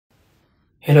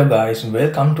Hello guys,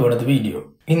 welcome to another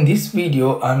video. In this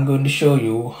video, I'm going to show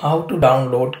you how to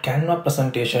download Canva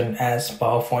presentation as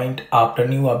PowerPoint after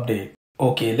new update.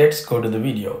 Okay, let's go to the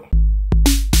video.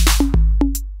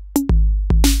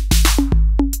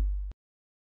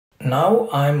 Now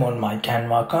I'm on my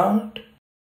Canva account.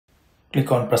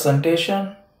 Click on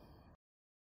presentation.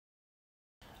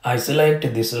 I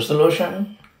select this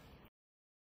resolution.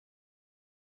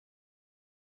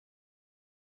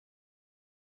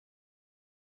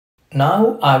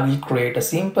 Now I will create a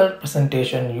simple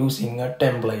presentation using a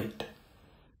template.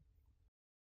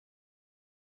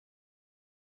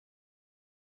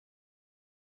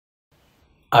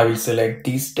 I will select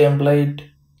this template.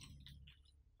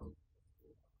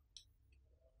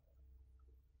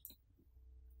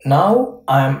 Now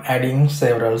I am adding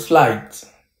several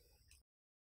slides.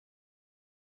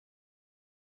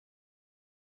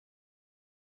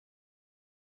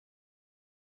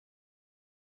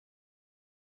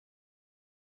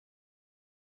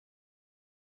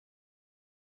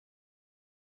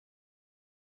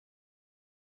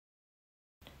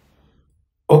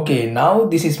 Okay, now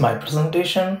this is my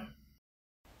presentation.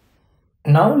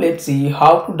 Now let's see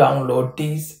how to download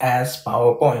this as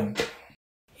PowerPoint.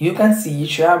 You can see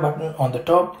share button on the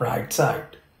top right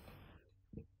side.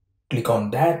 Click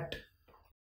on that.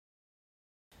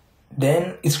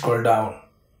 Then scroll down.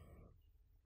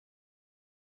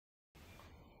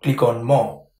 Click on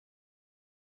more.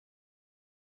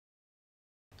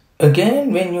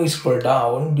 Again, when you scroll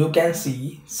down, you can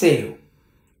see save.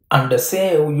 Under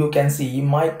save, you can see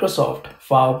Microsoft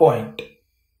PowerPoint.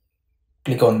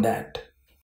 Click on that.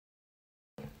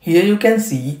 Here you can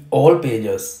see all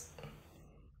pages.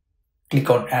 Click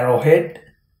on arrowhead.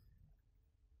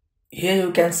 Here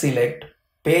you can select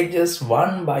pages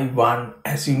one by one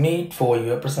as you need for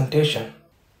your presentation.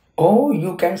 Or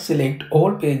you can select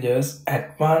all pages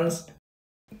at once.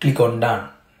 Click on done.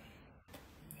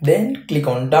 Then click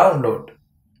on download.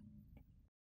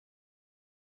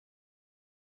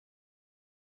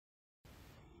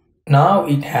 Now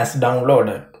it has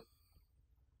downloaded.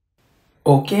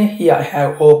 Okay, here I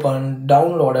have opened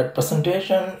downloaded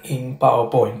presentation in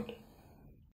PowerPoint.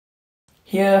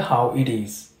 Here how it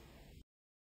is.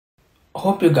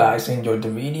 Hope you guys enjoyed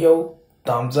the video.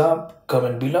 Thumbs up,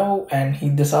 comment below and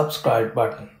hit the subscribe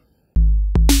button.